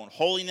window, and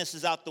holiness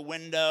is out the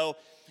window,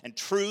 and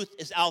truth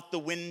is out the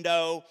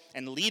window,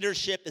 and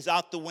leadership is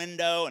out the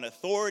window, and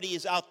authority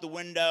is out the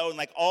window, and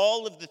like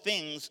all of the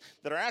things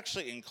that are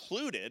actually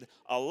included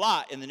a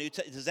lot in the New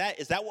Testament.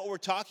 Is that what we're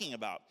talking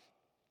about?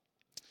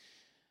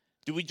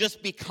 Do we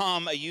just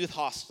become a youth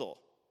hostel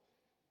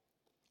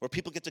where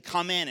people get to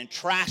come in and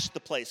trash the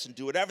place and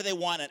do whatever they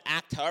want and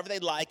act however they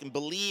like and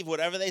believe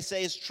whatever they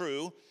say is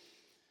true,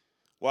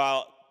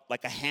 while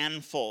like a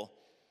handful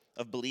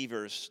of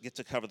believers get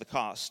to cover the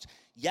cost?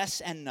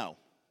 Yes and no.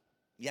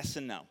 Yes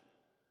and no.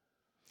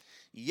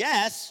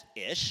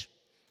 Yes-ish,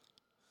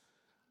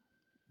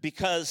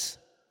 because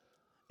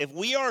if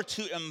we are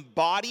to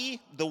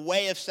embody the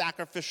way of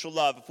sacrificial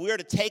love, if we are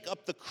to take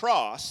up the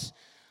cross,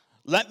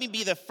 let me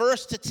be the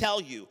first to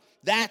tell you,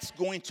 that's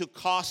going to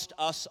cost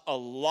us a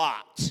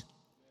lot.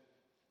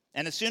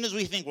 And as soon as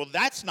we think, well,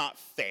 that's not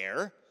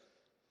fair,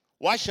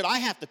 why should I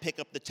have to pick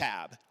up the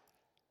tab?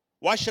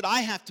 Why should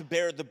I have to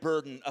bear the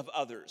burden of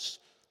others?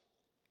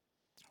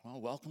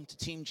 Well, welcome to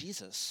Team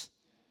Jesus.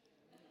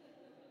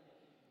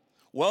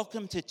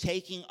 Welcome to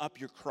taking up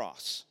your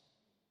cross.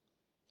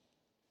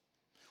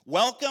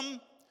 Welcome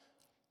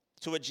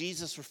to what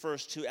Jesus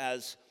refers to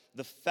as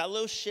the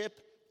fellowship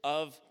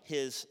of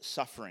his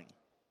suffering.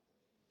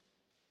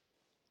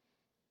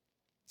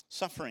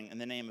 Suffering in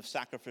the name of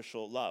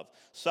sacrificial love.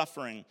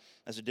 Suffering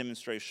as a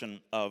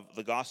demonstration of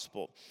the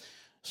gospel.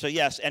 So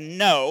yes, and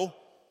no,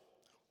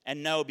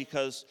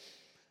 because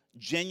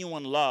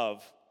genuine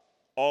love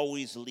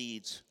always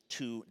leads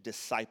to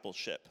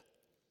discipleship.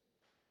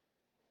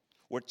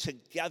 Where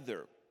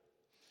together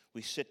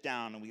we sit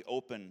down and we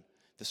open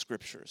the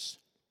scriptures.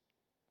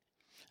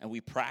 And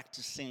we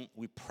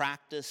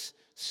practice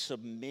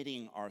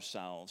submitting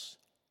ourselves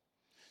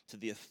to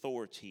the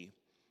authority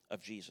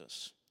of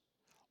Jesus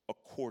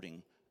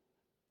according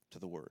to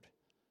the word.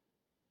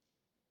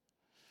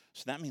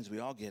 So that means we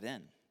all get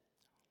in.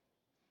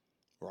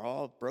 We're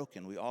all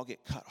broken. We all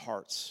get cut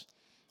hearts.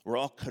 We're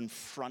all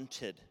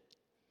confronted,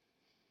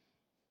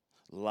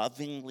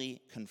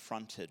 lovingly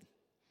confronted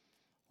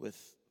with,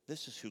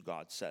 this is who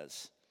God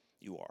says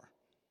you are.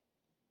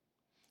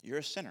 You're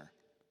a sinner,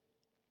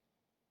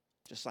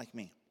 just like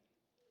me.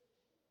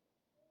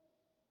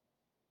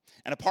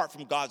 And apart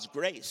from God's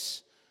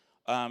grace,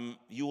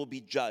 you will be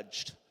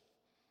judged,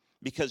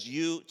 because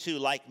you too,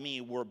 like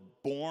me, were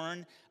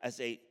born as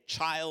a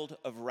child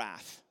of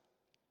wrath.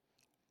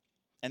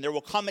 And there will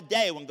come a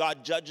day when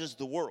God judges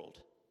the world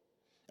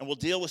and will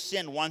deal with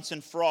sin once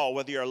and for all,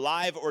 whether you're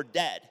alive or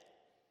dead.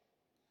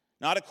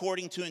 Not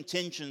according to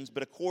intentions,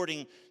 but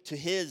according to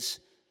his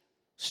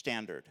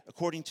standard,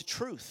 according to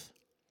truth.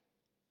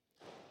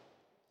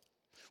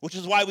 Which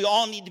is why we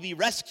all need to be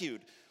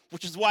rescued.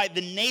 Which is why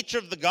the nature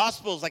of the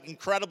gospel is like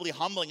incredibly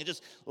humbling. It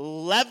just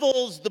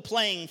levels the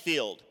playing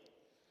field.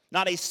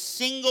 Not a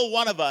single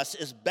one of us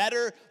is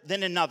better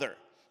than another.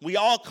 We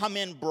all come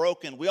in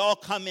broken. We all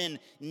come in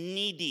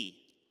needy.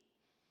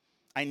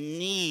 I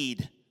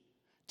need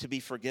to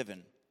be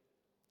forgiven.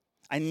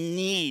 I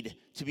need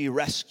to be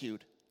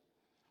rescued.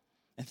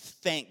 And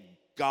thank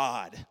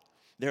God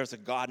there's a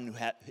God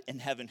in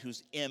heaven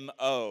whose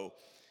M.O.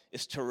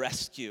 is to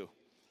rescue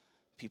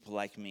people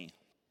like me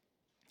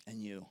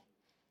and you,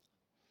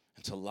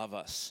 and to love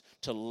us,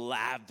 to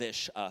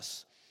lavish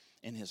us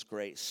in his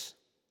grace.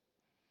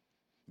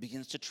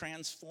 Begins to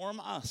transform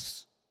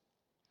us.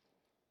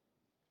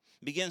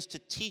 Begins to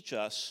teach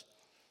us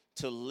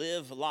to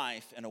live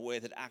life in a way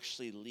that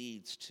actually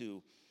leads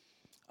to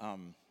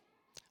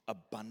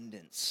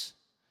abundance.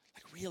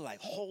 Like real life,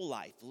 whole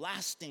life,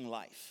 lasting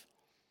life.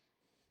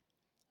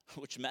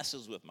 Which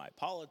messes with my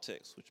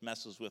politics, which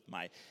messes with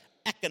my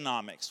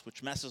economics,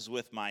 which messes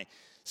with my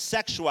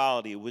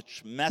sexuality,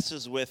 which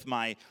messes with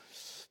my...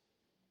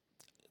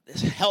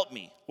 Help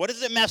me. What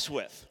does it mess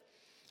with?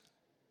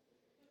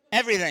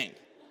 Everything.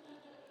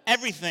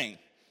 Everything.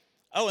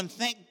 Oh, and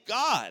thank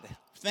God.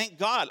 Thank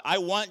God. I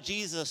want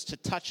Jesus to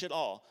touch it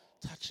all.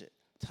 Touch it,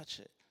 touch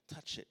it,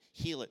 touch it.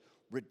 Heal it.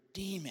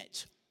 Redeem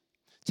it.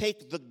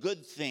 Take the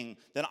good thing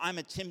that I'm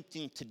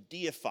attempting to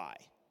deify,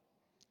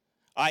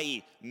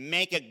 i.e.,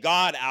 make a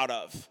God out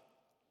of.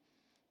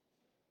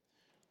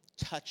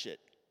 Touch it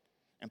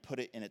and put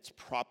it in its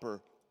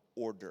proper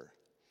order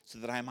so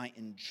that I might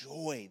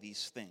enjoy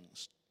these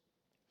things,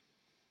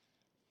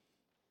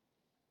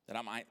 that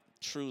I might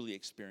truly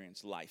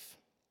experience life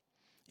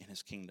in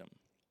his kingdom.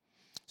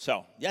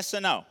 So, yes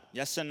and no.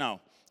 Yes and no.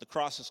 The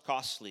cross is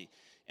costly,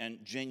 and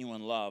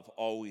genuine love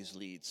always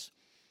leads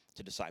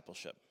to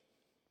discipleship.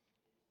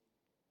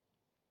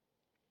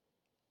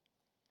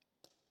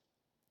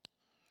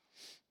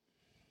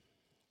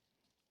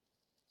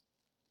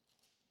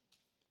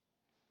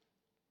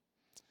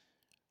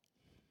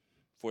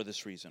 For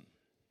this reason.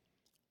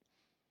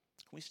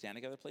 Can we stand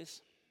together, please?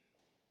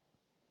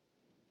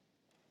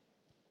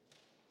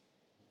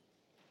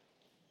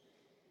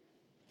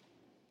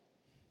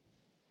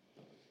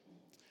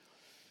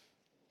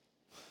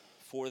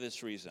 For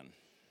this reason.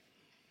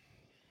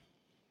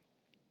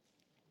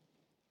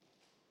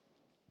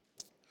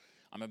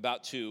 I'm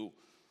about to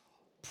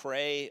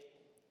pray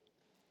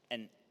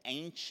an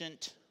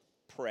ancient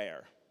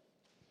prayer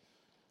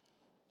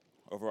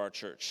over our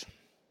church.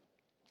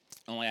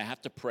 Only I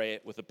have to pray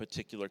it with a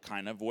particular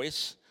kind of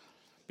voice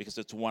because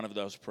it's one of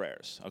those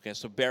prayers. Okay,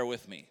 so bear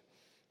with me.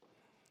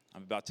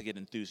 I'm about to get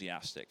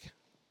enthusiastic.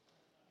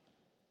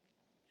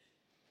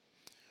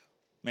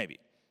 Maybe.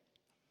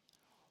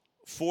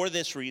 For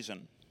this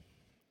reason,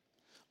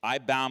 I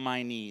bow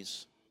my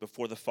knees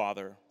before the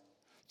Father,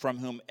 from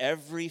whom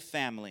every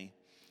family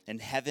in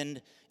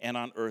heaven and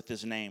on earth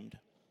is named,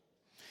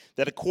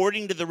 that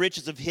according to the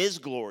riches of his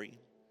glory,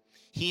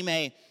 he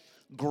may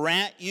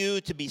grant you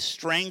to be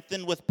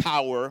strengthened with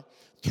power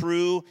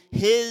through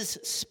his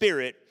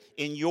Spirit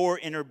in your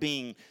inner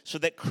being, so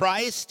that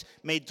Christ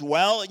may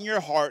dwell in your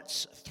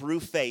hearts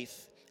through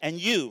faith, and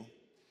you,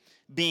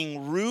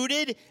 being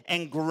rooted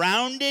and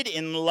grounded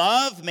in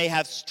love, may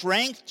have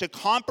strength to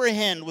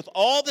comprehend with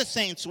all the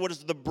saints what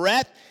is the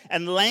breadth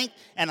and length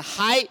and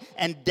height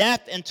and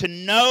depth, and to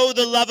know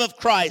the love of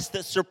Christ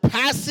that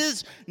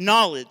surpasses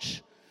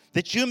knowledge,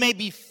 that you may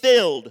be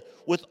filled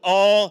with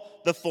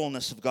all the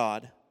fullness of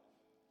God.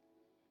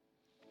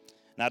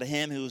 Now to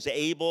him who is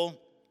able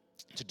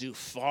to do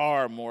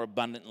far more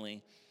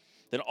abundantly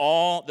than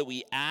all that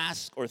we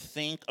ask or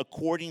think,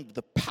 according to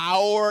the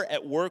power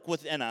at work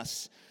within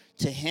us,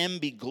 to him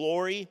be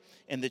glory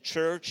in the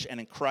church and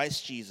in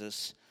Christ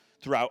Jesus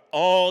throughout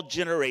all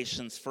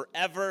generations,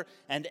 forever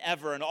and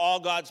ever. And all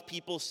God's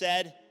people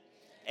said,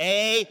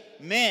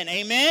 amen.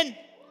 Amen?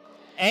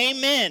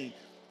 Amen.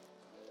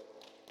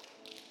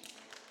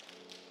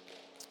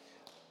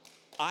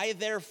 I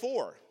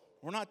therefore,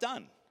 we're not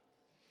done.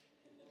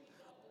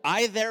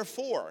 I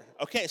therefore,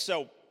 okay,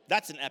 so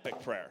that's an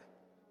epic prayer.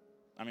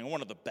 I mean,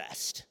 one of the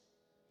best.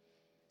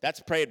 That's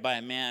prayed by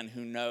a man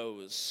who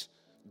knows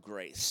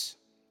grace.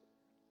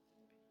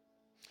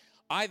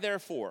 I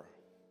therefore,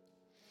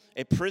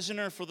 a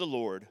prisoner for the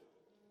Lord,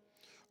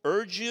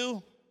 urge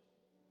you,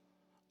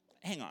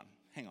 hang on.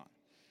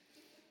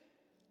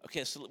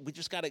 Okay, so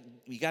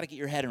you got to get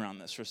your head around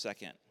this for a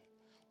second.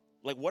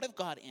 Like, what if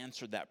God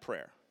answered that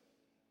prayer?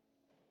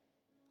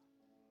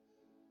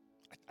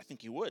 I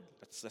think you would.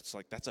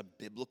 That's a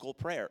biblical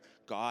prayer.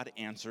 God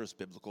answers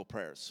biblical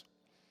prayers.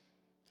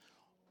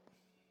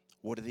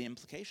 What are the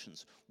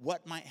implications?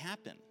 What might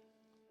happen?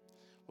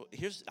 Well,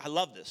 I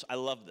love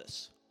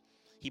this.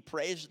 He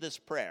prays this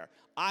prayer.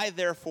 I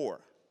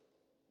therefore,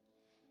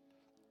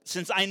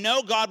 since I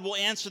know God will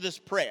answer this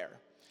prayer,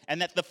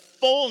 and that the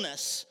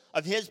fullness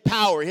of his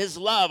power, his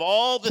love,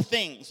 all the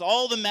things,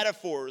 all the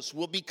metaphors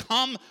will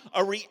become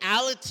a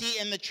reality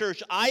in the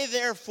church, I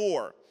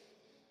therefore,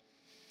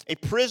 a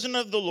prisoner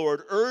of the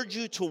Lord, urge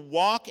you to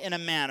walk in a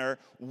manner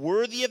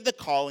worthy of the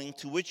calling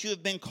to which you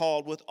have been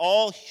called, with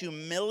all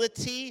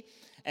humility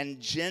and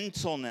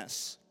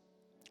gentleness,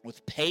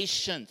 with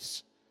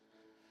patience,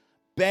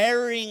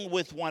 bearing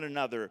with one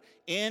another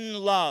in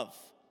love,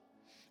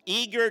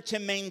 eager to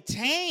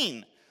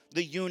maintain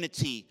the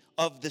unity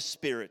of the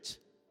Spirit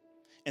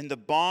in the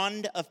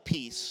bond of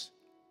peace.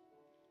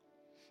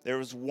 There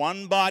is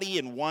one body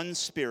and one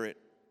Spirit,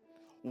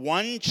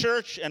 one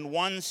church and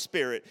one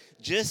Spirit,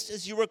 just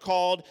as you were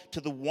called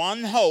to the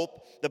one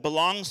hope that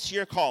belongs to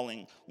your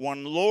calling,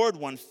 one Lord,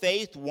 one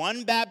faith,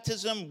 one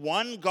baptism,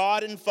 one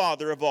God and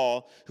Father of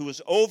all, who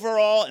is over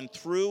all and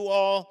through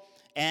all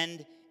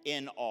and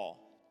in all.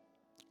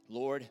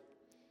 Lord,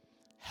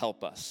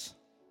 help us.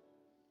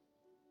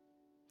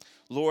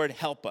 Lord,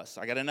 help us.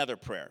 I got another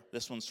prayer.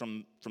 This one's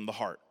from the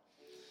heart.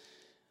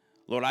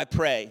 Lord, I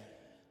pray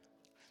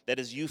that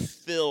as you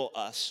fill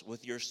us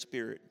with your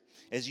Spirit,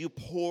 as you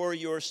pour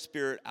your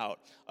Spirit out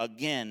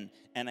again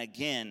and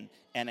again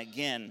and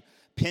again,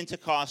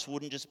 Pentecost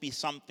wouldn't just be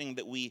something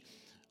that we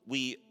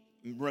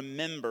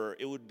remember.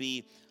 It would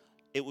be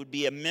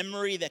a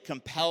memory that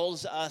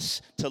compels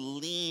us to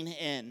lean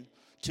in,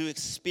 to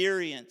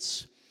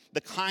experience the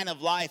kind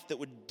of life that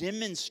would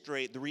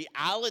demonstrate the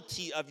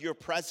reality of your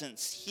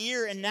presence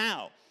here and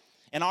now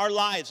in our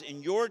lives,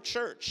 in your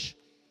church,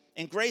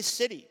 in Grace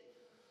City.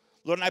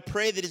 Lord, and I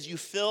pray that as you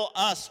fill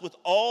us with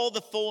all the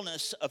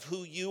fullness of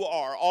who you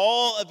are,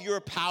 all of your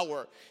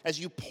power, as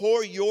you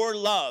pour your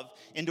love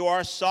into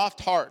our soft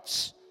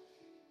hearts,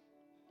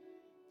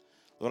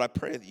 Lord, I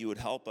pray that you would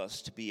help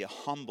us to be a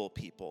humble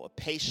people, a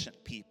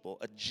patient people,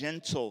 a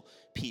gentle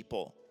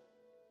people,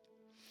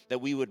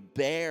 that we would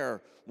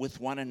bear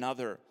with one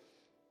another.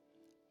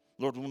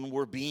 Lord, when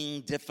we're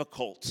being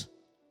difficult,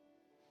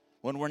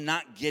 when we're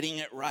not getting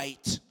it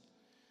right,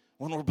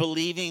 when we're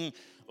believing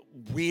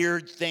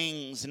weird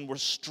things and we're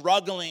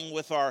struggling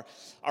with our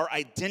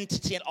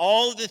identity and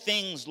all of the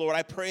things, Lord,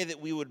 I pray that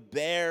we would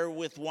bear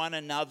with one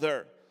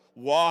another,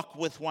 walk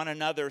with one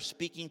another,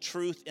 speaking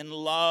truth in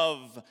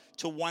love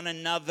to one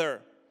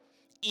another,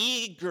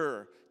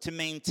 eager to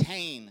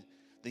maintain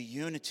the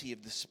unity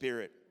of the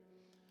Spirit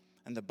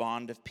and the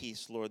bond of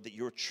peace, Lord, that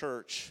your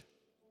church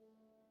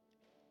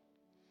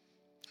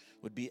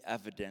would be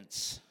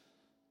evidence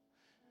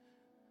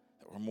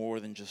that we're more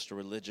than just a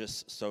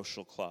religious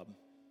social club.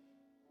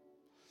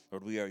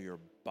 Lord, we are your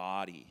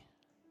body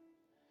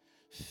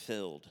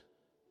filled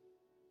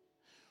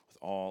with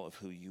all of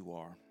who you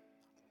are.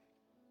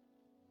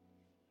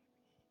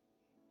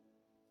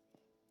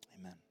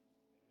 Amen.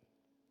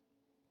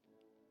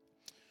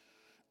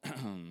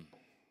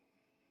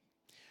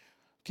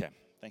 Okay,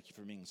 thank you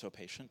for being so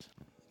patient.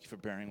 Thank you for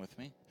bearing with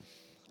me.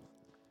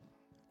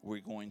 We're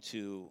going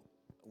to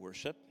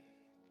worship,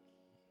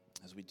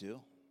 as we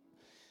do,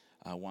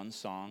 one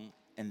song,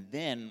 and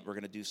then we're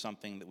going to do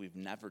something that we've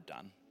never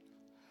done.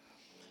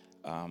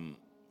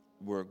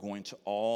 We're going to all